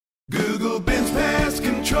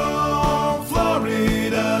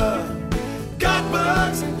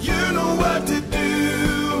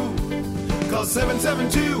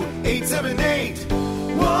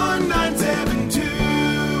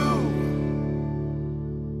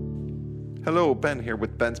772-878-1972. Hello, Ben here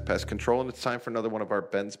with Ben's Pest Control, and it's time for another one of our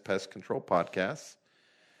Ben's Pest Control podcasts.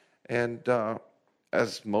 And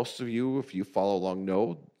as most of you, if you follow along,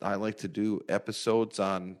 know, I like to do episodes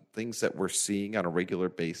on things that we're seeing on a regular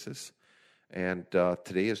basis. And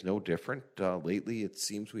today is no different. Lately, it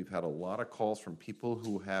seems we've had a lot of calls from people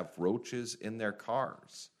who have roaches in their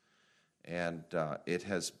cars. And it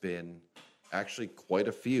has been actually quite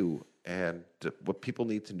a few. And what people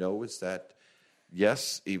need to know is that,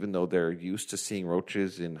 yes, even though they're used to seeing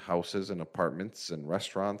roaches in houses and apartments and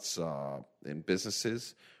restaurants and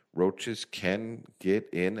businesses, roaches can get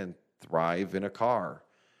in and thrive in a car.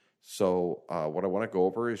 So what I want to go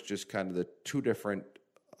over is just kind of the two different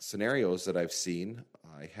scenarios that I've seen.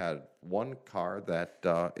 I had one car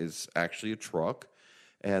that is actually a truck,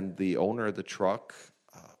 and the owner of the truck,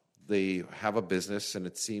 they have a business, and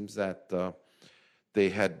it seems that they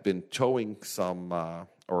had been towing some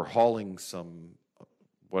or hauling some,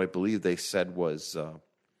 what I believe they said was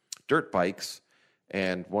dirt bikes,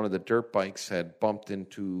 and one of the dirt bikes had bumped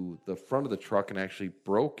into the front of the truck and actually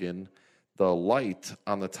broken the light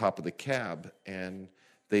on the top of the cab, and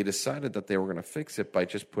they decided that they were going to fix it by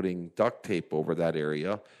just putting duct tape over that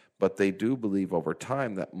area, but they do believe over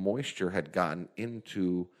time that moisture had gotten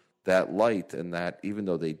into that light, and that even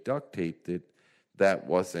though they duct taped it, that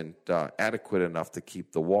wasn't adequate enough to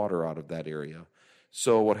keep the water out of that area.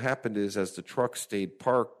 So what happened is, as the truck stayed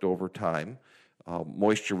parked over time,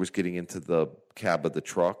 moisture was getting into the cab of the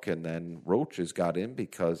truck, and then roaches got in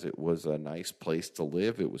because it was a nice place to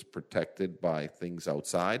live. It was protected by things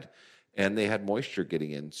outside, and they had moisture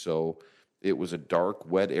getting in. So it was a dark,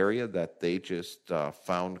 wet area that they just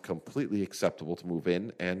found completely acceptable to move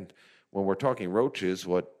in. And when we're talking roaches,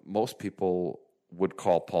 what most people would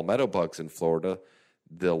call palmetto bugs in Florida,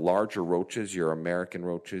 the larger roaches, your American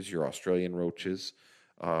roaches, your Australian roaches,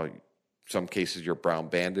 some cases your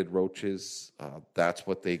brown-banded roaches, that's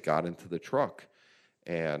what they got into the truck.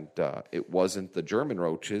 And it wasn't the German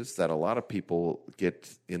roaches that a lot of people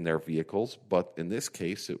get in their vehicles, but in this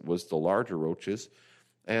case, it was the larger roaches.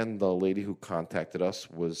 And the lady who contacted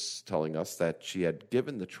us was telling us that she had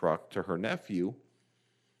given the truck to her nephew,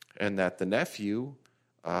 and that the nephew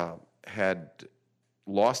had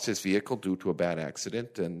lost his vehicle due to a bad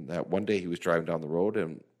accident, and that one day he was driving down the road,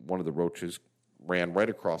 and one of the roaches ran right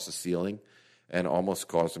across the ceiling and almost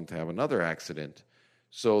caused him to have another accident.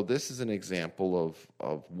 So this is an example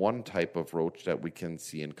of one type of roach that we can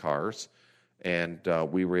see in cars, and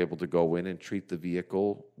we were able to go in and treat the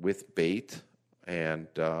vehicle with bait and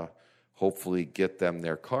hopefully get them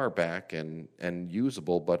their car back and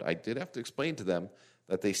usable. But I did have to explain to them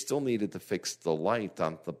that they still needed to fix the light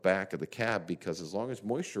on the back of the cab, because as long as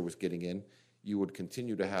moisture was getting in, you would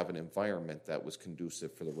continue to have an environment that was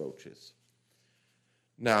conducive for the roaches.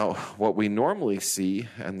 Now, what we normally see,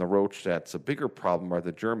 and the roach that's a bigger problem, are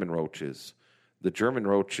the German roaches. The German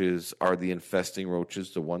roaches are the infesting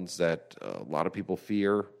roaches, the ones that a lot of people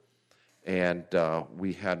fear. And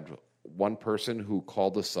we had one person who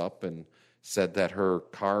called us up and said that her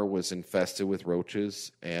car was infested with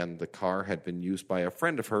roaches, and the car had been used by a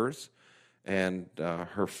friend of hers. And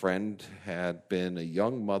her friend had been a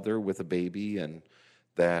young mother with a baby, and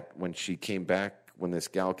that when this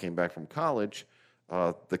gal came back from college,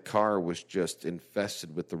 the car was just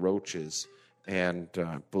infested with the roaches. And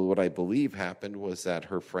what I believe happened was that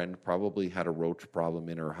her friend probably had a roach problem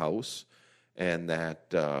in her house, and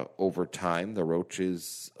that over time the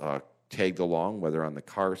roaches tagged along, whether on the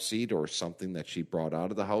car seat or something that she brought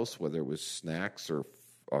out of the house, whether it was snacks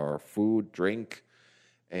or food, drink,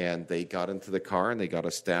 and they got into the car and they got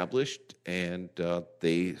established, and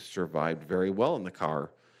they survived very well in the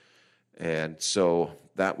car. And so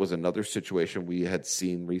that was another situation we had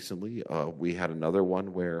seen recently. We had another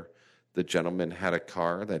one where the gentleman had a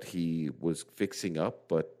car that he was fixing up,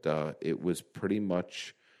 but it was pretty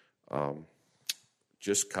much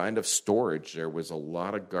just kind of storage. There was a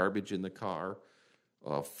lot of garbage in the car,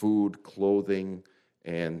 food, clothing,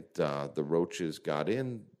 and the roaches got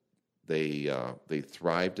in. They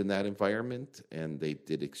thrived in that environment, and they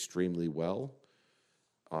did extremely well.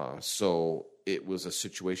 So it was a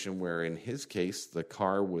situation where, in his case, the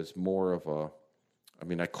car was more of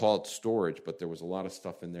I call it storage, but there was a lot of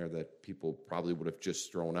stuff in there that people probably would have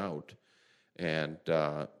just thrown out. And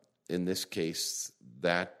in this case,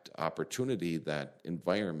 that opportunity, that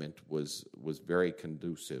environment was very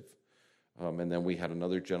conducive. And then we had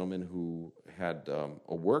another gentleman who had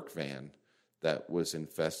a work van that was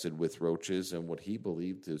infested with roaches, and what he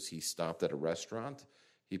believed is he stopped at a restaurant,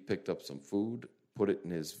 he picked up some food, put it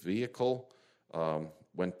in his vehicle,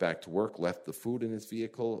 went back to work, left the food in his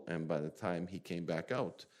vehicle, and by the time he came back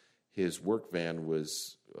out, his work van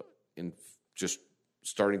was just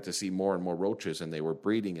starting to see more and more roaches, and they were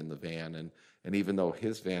breeding in the van. And even though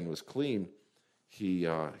his van was clean, he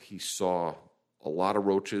saw a lot of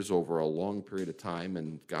roaches over a long period of time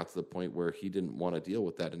and got to the point where he didn't want to deal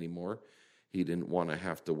with that anymore. He didn't want to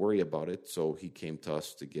have to worry about it, so he came to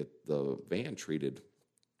us to get the van treated.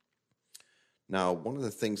 Now, one of the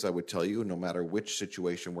things I would tell you, no matter which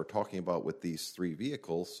situation we're talking about with these three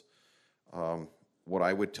vehicles, what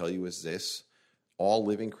I would tell you is this: all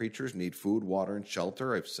living creatures need food, water, and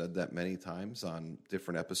shelter. I've said that many times on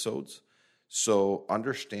different episodes. So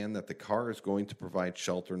understand that the car is going to provide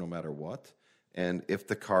shelter no matter what. And if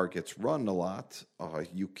the car gets run a lot,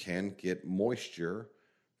 you can get moisture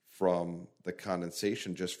from the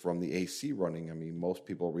condensation just from the AC running. I mean, most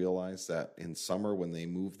people realize that in summer when they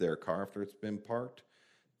move their car after it's been parked,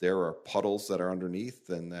 there are puddles that are underneath,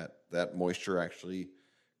 and that moisture actually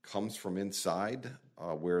comes from inside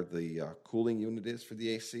where the cooling unit is for the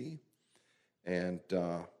AC. And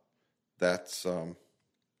that's an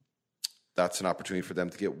opportunity for them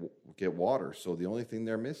to get water. So the only thing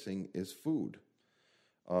they're missing is food.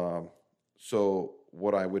 So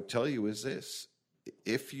what I would tell you is this: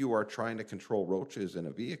 if you are trying to control roaches in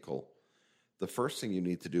a vehicle, the first thing you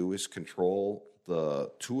need to do is control the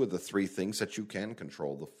two of the three things that you can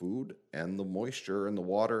control: the food and the moisture and the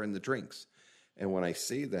water and the drinks. And when I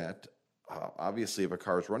say that, obviously if a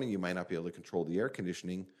car is running, you might not be able to control the air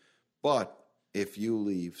conditioning, but if you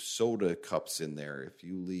leave soda cups in there, if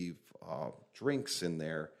you leave drinks in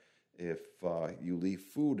there, if you leave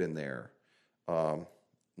food in there,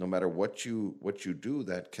 no matter what you do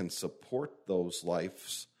that can support those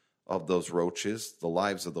lives of those roaches, the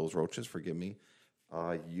lives of those roaches, forgive me,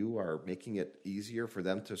 you are making it easier for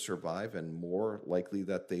them to survive and more likely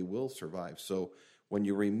that they will survive. So when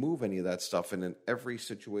you remove any of that stuff, and in every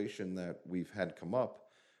situation that we've had come up,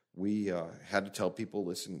 we had to tell people,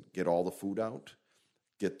 listen, get all the food out,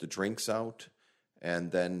 get the drinks out, and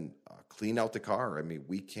then clean out the car. I mean,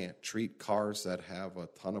 we can't treat cars that have a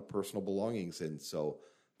ton of personal belongings in, so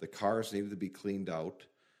the cars needed to be cleaned out,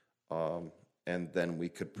 and then we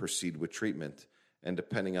could proceed with treatment. And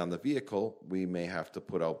depending on the vehicle, we may have to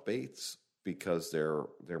put out baits because they're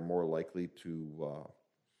more likely to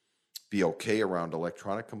be okay around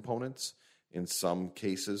electronic components. In some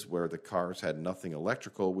cases where the cars had nothing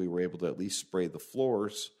electrical, we were able to at least spray the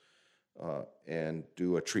floors and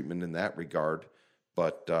do a treatment in that regard.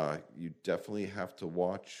 But you definitely have to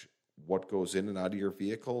watch what goes in and out of your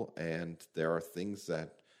vehicle, and there are things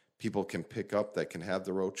that people can pick up that can have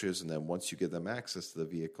the roaches, and then once you give them access to the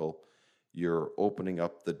vehicle, you're opening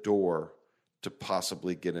up the door to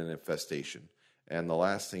possibly get an infestation. And the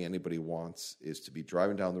last thing anybody wants is to be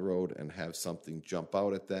driving down the road and have something jump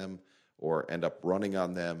out at them or end up running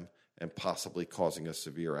on them and possibly causing a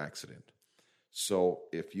severe accident. So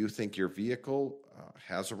if you think your vehicle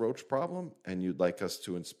has a roach problem and you'd like us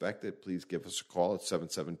to inspect it, please give us a call at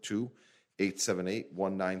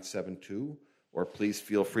 772-878-1972, or please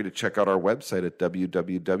feel free to check out our website at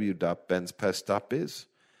www.benspest.biz.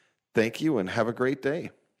 Thank you and have a great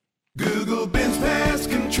day. Google Ben's Pest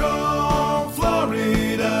Control,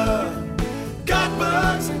 Florida. Got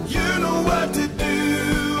bugs? You know what to do.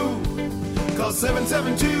 Call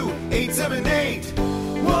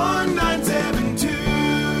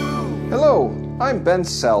 772-878-1972. Hello, I'm Ben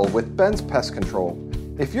Sell with Ben's Pest Control.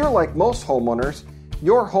 If you're like most homeowners,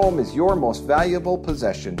 your home is your most valuable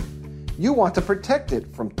possession. You want to protect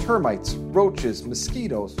it from termites, roaches,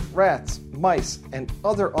 mosquitoes, rats, mice, and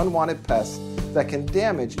other unwanted pests that can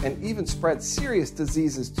damage and even spread serious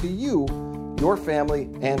diseases to you, your family,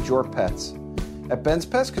 and your pets. At Ben's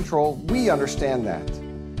Pest Control, we understand that.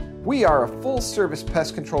 We are a full-service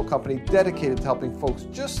pest control company dedicated to helping folks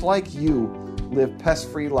just like you live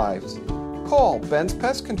pest-free lives. Call Ben's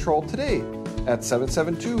Pest Control today at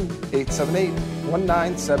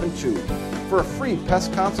 772-878-1972 for a free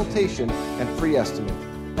pest consultation and free estimate.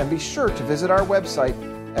 And be sure to visit our website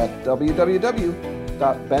at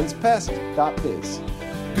www.benspest.biz.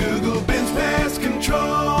 Google Ben's Pest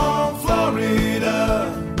Control,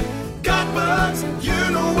 Florida. Got bugs?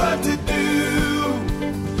 You know what to do.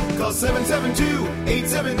 Call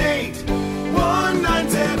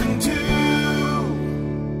 772-878-1972.